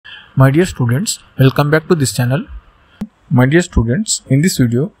My dear students, welcome back to this channel. My dear students, in this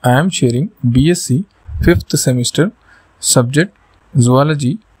video I am sharing BSc 5th semester subject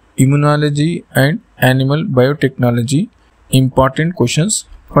Zoology, Immunology and Animal Biotechnology important questions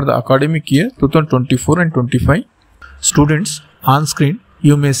for the academic year 2024 and 25. Students, on screen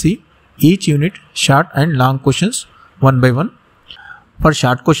you may see each unit short and long questions one by one. For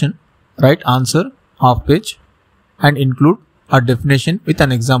short question, write answer half page and include a definition with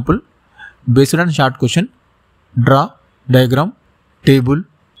an example. Based on short question, draw diagram, table,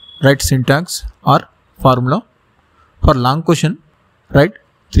 write syntax or formula. For long question, write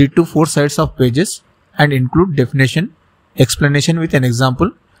 3 to 4 sides of pages and include definition, explanation with an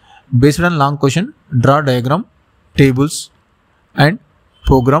example. Based on long question, draw diagram, tables and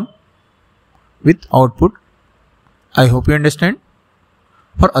program with output. I hope you understand.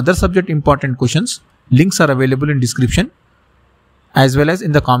 For other subject important questions, links are available in description as well as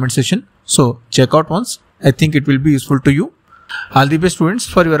in the comment section. So check out once. I think it will be useful to you. All the best students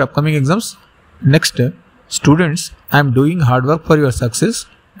for your upcoming exams. Next, students, I am doing hard work for your success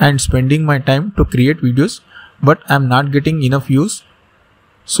and spending my time to create videos, but I am not getting enough views.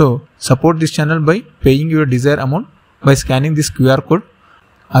 So support this channel by paying your desired amount by scanning this QR code.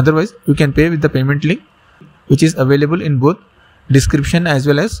 Otherwise, you can pay with the payment link which is available in both description as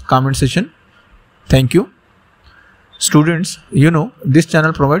well as comment section. Thank you. Students, this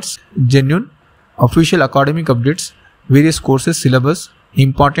channel provides genuine official academic updates, various courses, syllabus,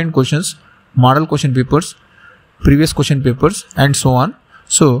 important questions, model question papers, previous question papers and so on.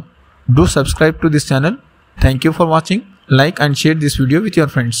 So do subscribe to this channel. Thank you for watching. Like and share this video with your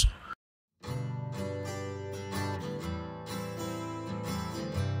friends.